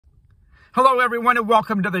Hello everyone and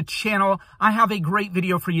welcome to the channel. I have a great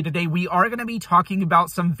video for you today. We are going to be talking about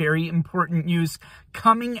some very important news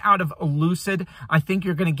coming out of Lucid. I think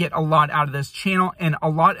you're going to get a lot out of this channel and a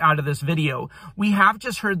lot out of this video. We have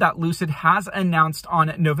just heard that Lucid has announced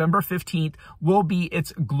on November 15th will be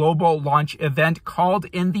its global launch event called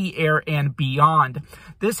In the Air and Beyond.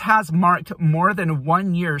 This has marked more than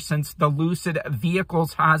 1 year since the Lucid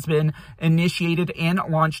vehicles has been initiated and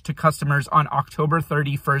launched to customers on October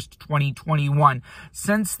 31st, 2021.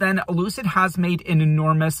 Since then, Lucid has made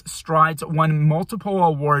enormous strides, won multiple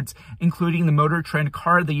awards, including the Motor Trend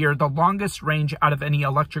Car of the Year, the longest range out of any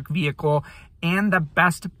electric vehicle, and the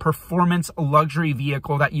best performance luxury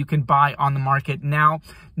vehicle that you can buy on the market now.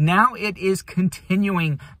 Now it is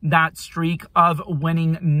continuing that streak of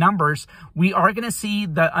winning numbers. We are going to see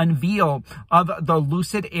the unveil of the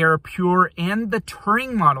Lucid Air Pure and the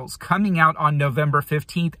Touring models coming out on November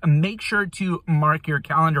 15th. Make sure to mark your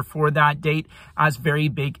calendar for that date as very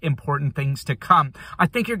big, important things to come. I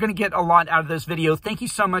think you're going to get a lot out of this video. Thank you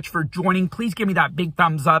so much for joining. Please give me that big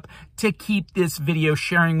thumbs up to keep this video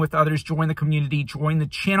sharing with others. Join the community, join the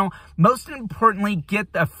channel. Most importantly,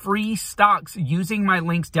 get the free stocks using my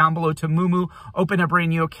links down below to Moomoo. Open a brand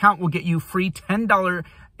new account. Will get you free $10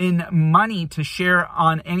 in money to share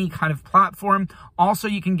on any kind of platform. Also,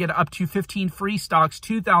 you can get up to 15 free stocks,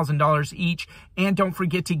 $2,000 each. And don't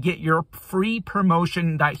forget to get your free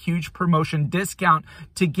promotion, that huge promotion discount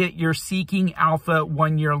to get your Seeking Alpha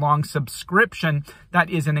 1 year long subscription. That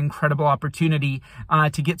is an incredible opportunity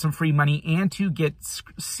to get some free money and to get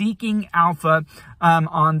Seeking Alpha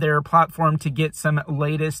on their platform to get some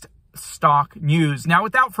latest stock news. Now,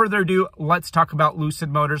 without further ado, let's talk about Lucid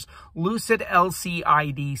Motors, Lucid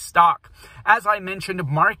LCID stock. As I mentioned,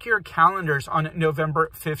 mark your calendars on November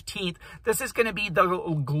 15th. This is going to be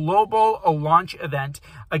the global launch event.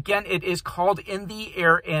 Again, it is called In the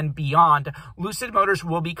Air and Beyond. Lucid Motors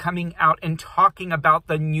will be coming out and talking about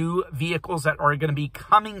the new vehicles that are going to be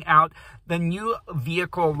coming out, the new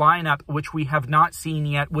vehicle lineup, which we have not seen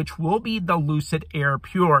yet, which will be the Lucid Air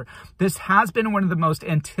Pure. This has been one of the most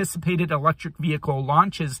anticipated electric vehicle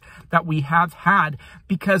launches that we have had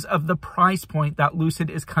because of the price point that Lucid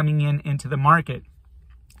is coming into the market.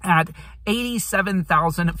 At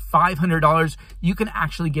 $87,500, you can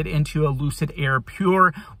actually get into a Lucid Air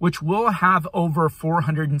Pure, which will have over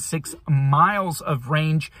 406 miles of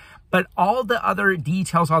range. But all the other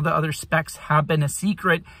details, all the other specs have been a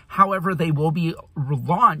secret. However, they will be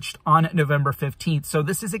launched on November 15th. So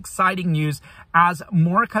this is exciting news as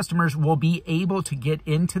more customers will be able to get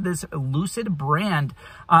into this Lucid brand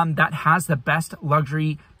that has the best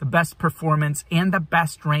luxury, the best performance, and the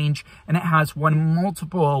best range. And it has won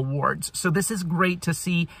multiple awards. So this is great to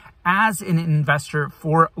see as an investor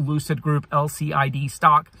for Lucid Group LCID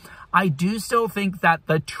stock. I do still think that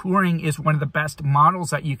the Touring is one of the best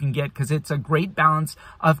models that you can get because it's a great balance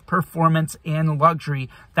of performance and luxury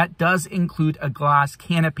that does include a glass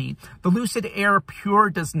canopy. The Lucid Air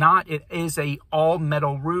Pure does not. It is a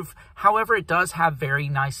all-metal roof. However, it does have very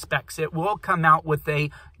nice specs. It will come out with a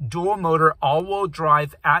dual motor all-wheel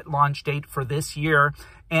drive at launch date for this year.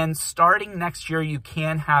 And starting next year, you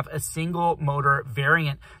can have a single motor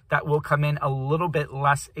variant that will come in a little bit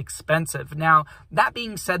less expensive. Now, that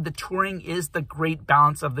being said, the Touring is the great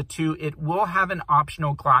balance of the two. It will have an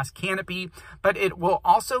optional glass canopy, but it will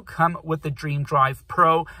also come with the Dream Drive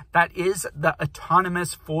Pro. That is the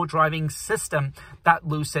autonomous full driving system that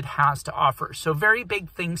Lucid has to offer. So very big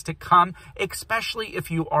things to come, especially if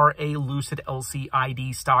you are a Lucid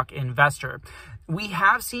LCID stock investor. We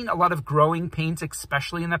have seen a lot of growing pains,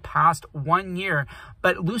 especially in the past 1 year,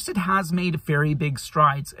 but Lucid has made very big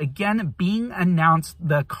strides. Again, being announced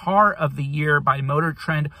the Car of the Year by Motor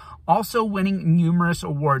Trend, also winning numerous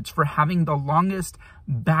awards for having the longest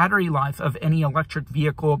battery life of any electric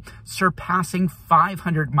vehicle, surpassing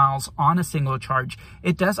 500 miles on a single charge.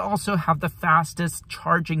 It does also have the fastest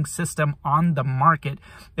charging system on the market.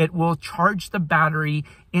 It will charge the battery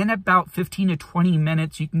in about 15 to 20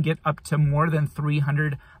 minutes. You can get up to more than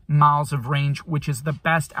 300 miles of range, which is the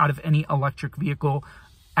best out of any electric vehicle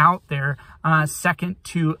out there, second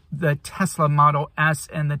to the Tesla Model S,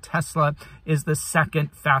 and the Tesla is the second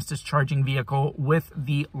fastest charging vehicle with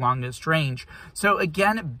the longest range. So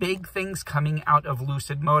again, big things coming out of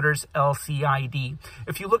Lucid Motors LCID.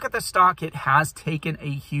 If you look at the stock, it has taken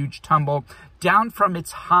a huge tumble. Down from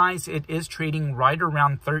its highs, it is trading right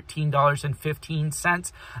around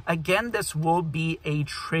 $13.15. Again, this will be a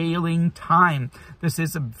trailing time. This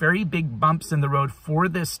is a very big bumps in the road for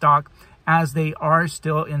this stock, as they are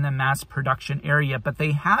still in the mass production area, but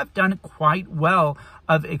they have done quite well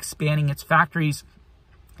of expanding its factories.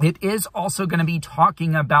 It is also going to be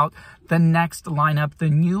talking about the next lineup, the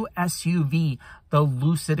new SUV, the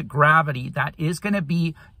Lucid Gravity, that is going to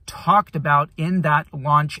be talked about in that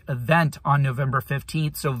launch event on November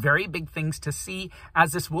 15th. So very big things to see,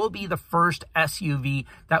 as this will be the first SUV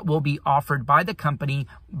that will be offered by the company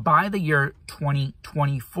by the year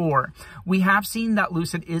 2024. We have seen that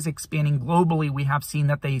Lucid is expanding globally. We have seen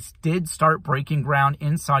that they did start breaking ground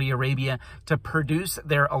in Saudi Arabia to produce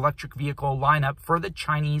their electric vehicle lineup for the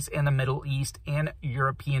Chinese and the Middle East and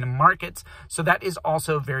European markets. So that is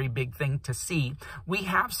also a very big thing to see. We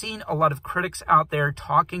have seen a lot of critics out there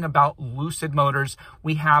talking about Lucid Motors.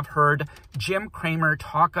 We have heard Jim Cramer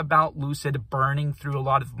talk about Lucid burning through a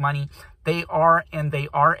lot of money. They are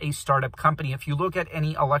a startup company. If you look at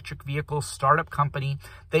any electric vehicle startup company,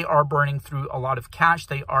 they are burning through a lot of cash.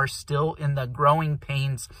 They are still in the growing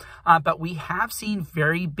pains, but we have seen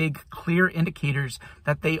very big, clear indicators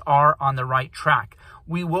that they are on the right track.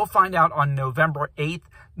 We will find out on November 8th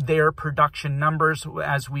their production numbers,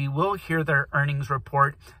 as we will hear their earnings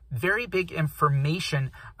report. Very big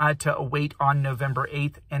information to await on November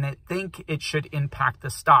 8th, and I think it should impact the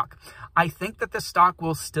stock. I think that the stock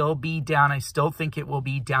will still be down. I still think it will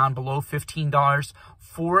be down below $15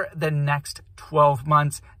 for the next 12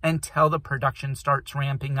 months until the production starts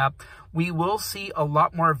ramping up. We will see a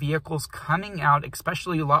lot more vehicles coming out,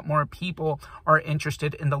 especially a lot more people are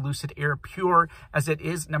interested in the Lucid Air Pure, as it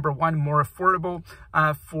is, number one, more affordable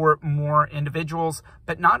for more individuals.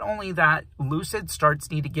 But not only that, Lucid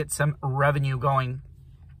starts need to get some revenue going.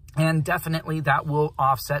 And definitely that will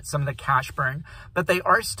offset some of the cash burn. But they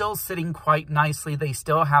are still sitting quite nicely. They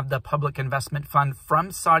still have the public investment fund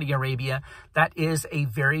from Saudi Arabia. That is a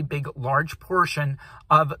very big, large portion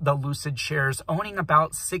of the Lucid shares, owning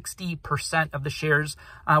about 60% of the shares.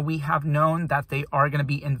 We have known that they are going to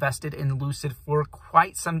be invested in Lucid for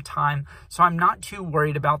quite some time. So I'm not too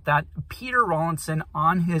worried about that. Peter Rawlinson,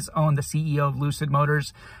 on his own, the CEO of Lucid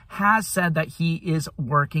Motors, has said that he is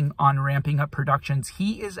working on ramping up productions.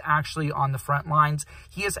 He is actually on the front lines.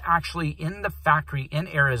 He is actually in the factory in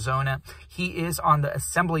Arizona. He is on the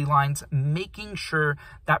assembly lines, making sure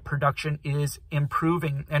that production is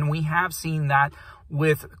improving. And we have seen that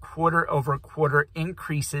with quarter-over-quarter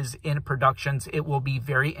increases in productions. It will be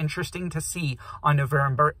very interesting to see on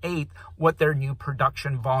November 8th what their new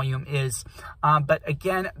production volume is. But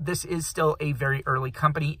again, this is still a very early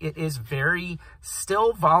company. It is very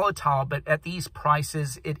still volatile, but at these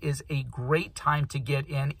prices, it is a great time to get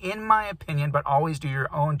in my opinion. But always do your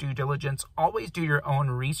own due diligence. Always do your own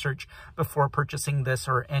research before purchasing this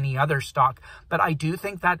or any other stock. But I do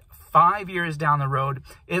think that 5 years down the road,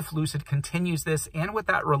 if Lucid continues this, and with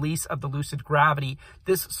that release of the Lucid Gravity,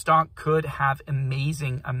 this stock could have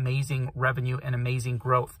amazing, amazing revenue and amazing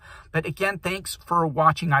growth. But again, thanks for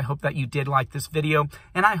watching. I hope that you did like this video,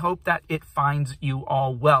 and I hope that it finds you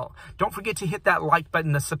all well. Don't forget to hit that like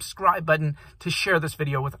button, the subscribe button, to share this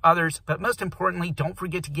video with others. But most importantly, don't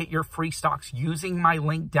forget to get your free stocks using my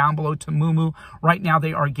link down below to Moomoo. Right now,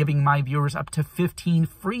 they are giving my viewers up to 15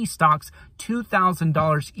 free stocks,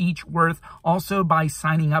 $2,000 each worth. Also, by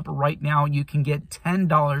signing up right now, you can get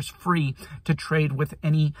 $10 free to trade with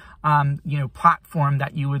any platform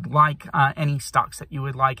that you would like, any stocks that you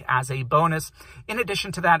would like as a bonus. In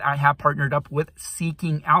addition to that, I have partnered up with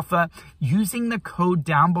Seeking Alpha. Using the code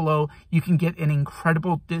down below, you can get an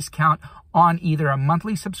incredible discount on either a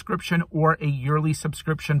monthly subscription or a yearly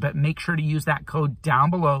subscription, but make sure to use that code down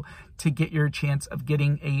below to get your chance of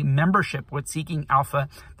getting a membership with Seeking Alpha.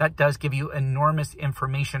 That does give you enormous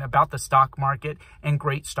information about the stock market and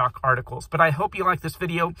great stock articles. But I hope you like this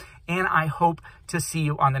video, and I hope to see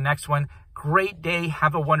you on the next one. Great day,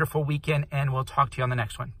 have a wonderful weekend, and we'll talk to you on the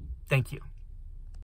next one. Thank you.